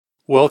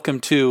Welcome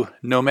to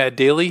Nomad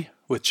Daily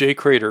with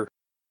Cradeur.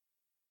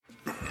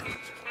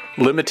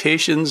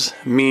 Limitations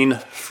mean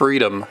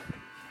freedom.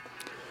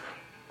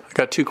 I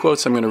got two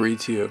quotes I'm going to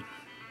read to you.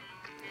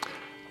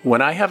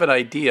 When I have an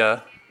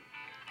idea,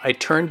 I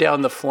turn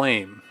down the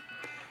flame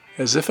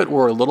as if it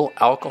were a little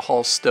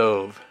alcohol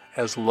stove,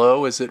 as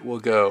low as it will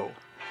go.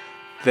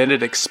 Then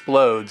it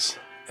explodes,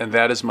 and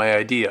that is my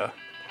idea.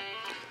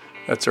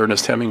 That's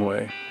Ernest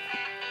Hemingway.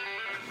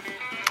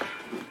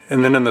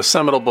 And then in the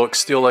seminal book,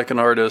 Steal Like an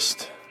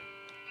Artist,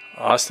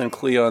 Austin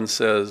Kleon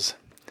says,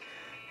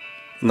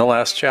 in the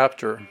last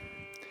chapter,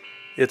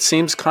 it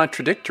seems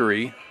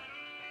contradictory,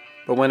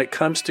 but when it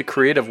comes to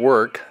creative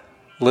work,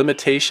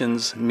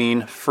 limitations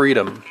mean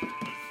freedom.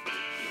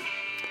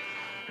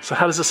 So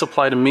how does this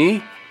apply to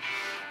me?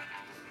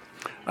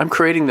 I'm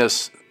creating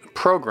this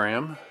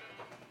program,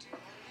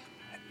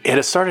 and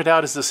it started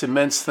out as this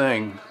immense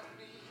thing,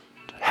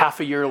 half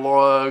a year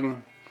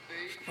long,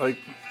 like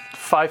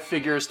 5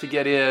 figures to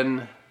get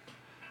in,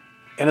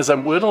 and as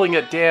I'm whittling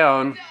it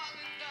down,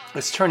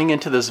 it's turning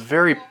into this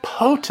very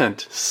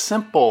potent,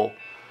 simple,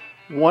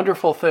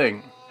 wonderful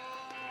thing.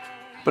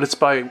 But it's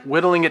by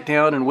whittling it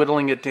down and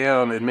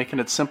making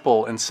it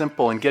simple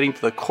and getting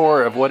to the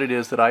core of what it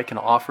is that I can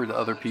offer to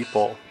other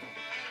people.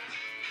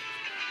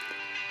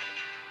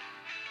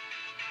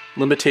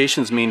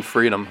 Limitations mean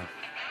freedom.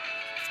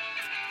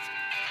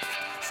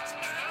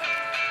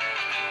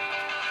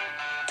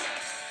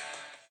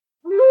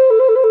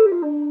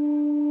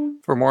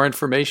 For more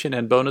information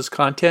and bonus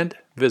content,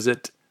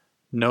 visit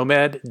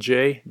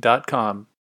nomadj.com.